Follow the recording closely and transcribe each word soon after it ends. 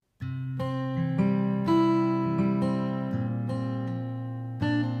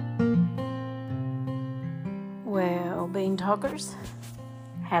Talkers.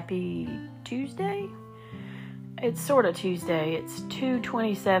 Happy Tuesday. It's sort of Tuesday. It's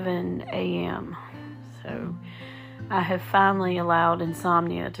 2:27 a.m. So I have finally allowed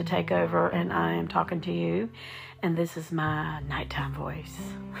insomnia to take over, and I am talking to you, and this is my nighttime voice.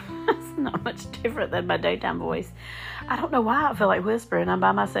 It's not much different than my daytime voice. I don't know why I feel like whispering. I'm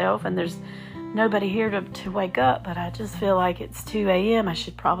by myself, and there's nobody here to wake up, but I just feel like it's 2 a.m. I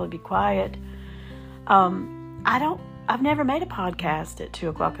should probably be quiet. I've never made a podcast at 2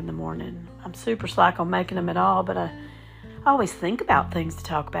 o'clock in the morning. I'm super slack on making them at all, but I always think about things to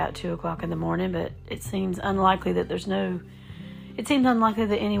talk about at 2 o'clock in the morning, but it seems unlikely that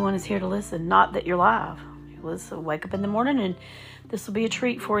anyone is here to listen. Not that you're live. Let's wake up in the morning and this will be a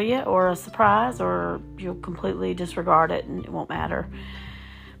treat for you, or a surprise, or you'll completely disregard it and it won't matter.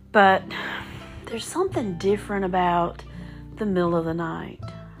 But there's something different about the middle of the night.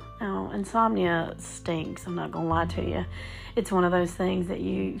 Now, insomnia stinks. I'm not going to lie to you. It's one of those things that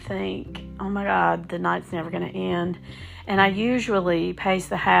you think, oh my God, the night's never going to end. And I usually pace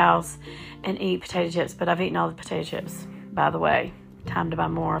the house and eat potato chips, but I've eaten all the potato chips, by the way. Time to buy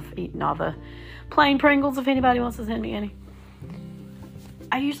more. I've eaten all the plain Pringles if anybody wants to send me any.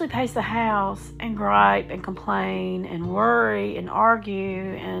 I usually pace the house and gripe and complain and worry and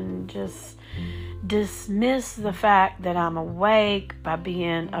argue and just dismiss the fact that I'm awake by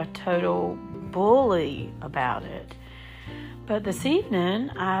being a total bully about it. But this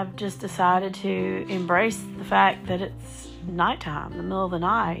evening, I've just decided to embrace the fact that it's nighttime, the middle of the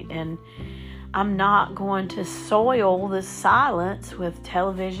night, and I'm not going to soil this silence with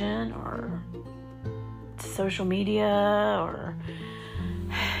television or social media or,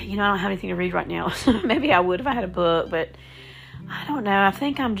 I don't have anything to read right now. Maybe I would if I had a book, but I don't know. I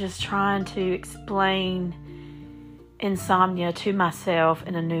think I'm just trying to explain insomnia to myself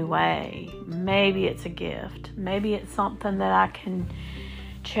in a new way. Maybe it's a gift. Maybe it's something that I can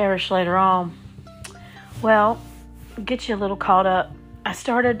cherish later on. Well, get you a little caught up. I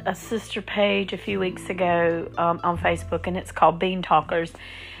started a sister page a few weeks ago on Facebook, and it's called Bean Talkers.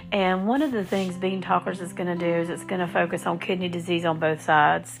 And one of the things Bean Talkers is going to do is it's going to focus on kidney disease on both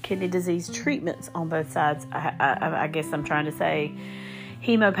sides, kidney disease treatments on both sides. I guess I'm trying to say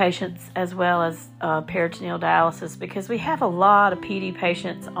hemo patients as well as peritoneal dialysis, because we have a lot of PD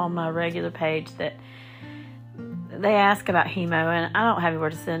patients on my regular page that they ask about hemo, and I don't have anywhere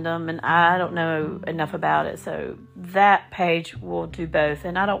to send them, and I don't know enough about it. So that page will do both,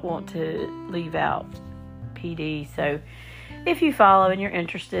 and I don't want to leave out PD. So if you follow and you're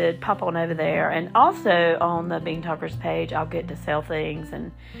interested, pop on over there. And also on the Bean Talkers page, I'll get to sell things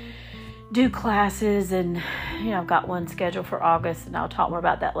and do classes. And, I've got one scheduled for August, and I'll talk more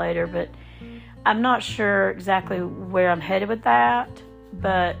about that later. But I'm not sure exactly where I'm headed with that.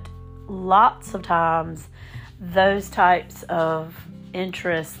 But lots of times, those types of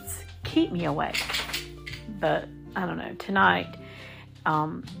interests keep me awake. But I don't know. Tonight,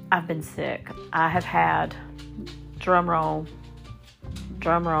 I've been sick. I have had... Drum roll.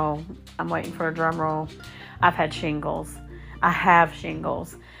 I'm waiting for a drum roll. I've had shingles. I have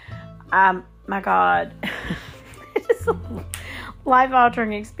shingles. My God. It's a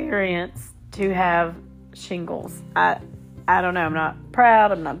life-altering experience to have shingles. I don't know. I'm not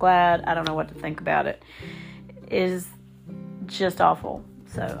proud. I'm not glad. I don't know what to think about it. It is just awful.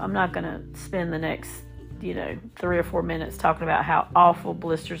 So I'm not going to spend the next 3 or 4 minutes talking about how awful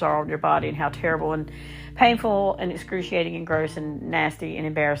blisters are on your body and how terrible and painful and excruciating and gross and nasty and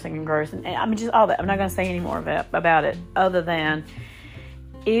embarrassing and gross. And just all that. I'm not going to say any more about it other than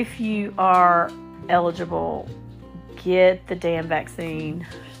if you are eligible, get the damn vaccine.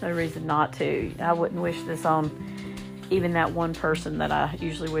 There's no reason not to. I wouldn't wish this on even that one person that I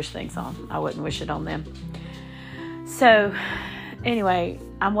usually wish things on. I wouldn't wish it on them. So anyway,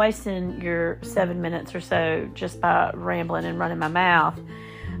 I'm wasting your 7 minutes or so just by rambling and running my mouth.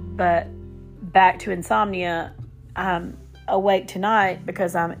 But back to insomnia. I'm awake tonight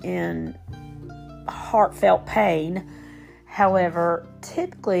because I'm in heartfelt pain. However,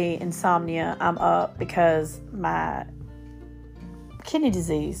 typically insomnia, I'm up because my kidney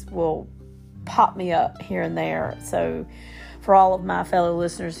disease will pop me up here and there. So for all of my fellow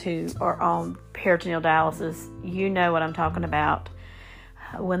listeners who are on peritoneal dialysis, you know what I'm talking about.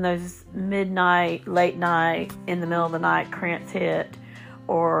 When those midnight, late night, in the middle of the night cramps hit,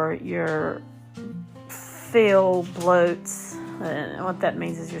 or your bloats, what that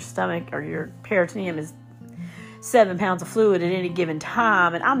means is your stomach or your peritoneum is 7 pounds of fluid at any given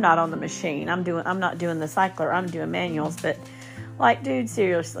time. And I'm not on the machine. I'm not doing the cycler. I'm doing manuals. But like, dude,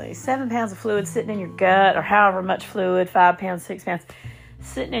 seriously, 7 pounds of fluid sitting in your gut, or however much fluid, 5 pounds, 6 pounds,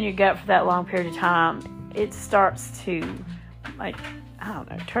 sitting in your gut for that long period of time it starts to, like, I don't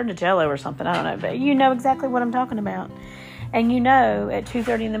know, turn to jello or something. I don't know. But you know exactly what I'm talking about. And you know at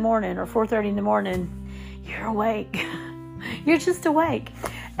 2:30 in the morning or 4:30 in the morning, you're awake. You're just awake.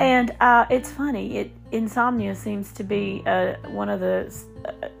 And it's funny. Insomnia seems to be one of the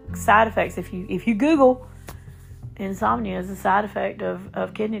side effects. If you Google, insomnia is a side effect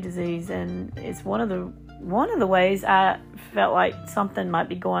of kidney disease, and it's one of the ways I felt like something might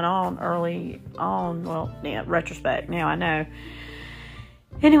be going on early on. Well, yeah, retrospect, now I know.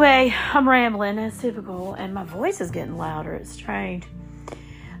 Anyway, I'm rambling as typical, and my voice is getting louder. It's strange.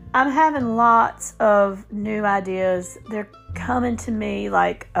 I'm having lots of new ideas. They're coming to me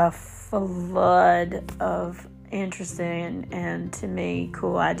like a flood of interesting and, to me,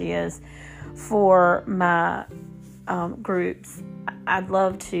 cool ideas for my groups. I'd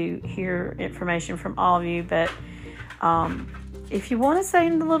love to hear information from all of you, but if you want to say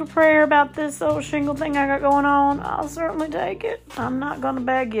a little prayer about this old shingle thing I got going on, I'll certainly take it. I'm not going to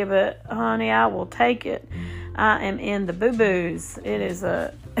beg you, but honey, I will take it. I am in the boo-boos. It is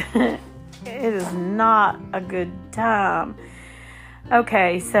it is not a good time.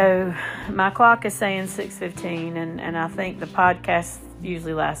 Okay, so my clock is saying 6:15, and I think the podcast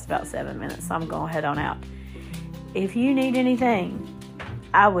usually lasts about 7 minutes, so I'm going to head on out. If you need anything,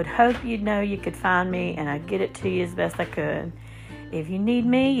 I would hope you'd know you could find me, and I'd get it to you as best I could. If you need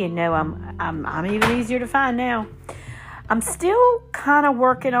me, you know I'm even easier to find now. I'm still kind of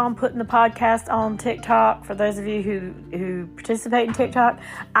working on putting the podcast on TikTok. For those of you who participate in TikTok,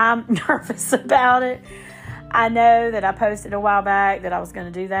 I'm nervous about it. I know that I posted a while back that I was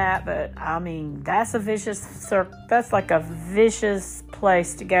going to do that, but I mean, that's like a vicious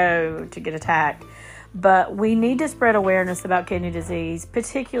place to go to get attacked. But we need to spread awareness about kidney disease,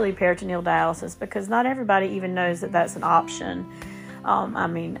 particularly peritoneal dialysis, because not everybody even knows that that's an option. I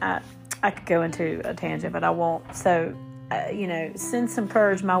mean, I could go into a tangent, but I won't. So, send some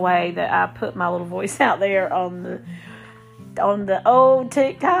courage my way that I put my little voice out there on the old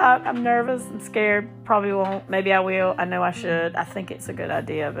TikTok. I'm nervous. I'm scared. Probably won't. Maybe I will. I know I should. I think it's a good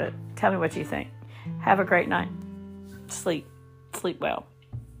idea, but tell me what you think. Have a great night. Sleep well.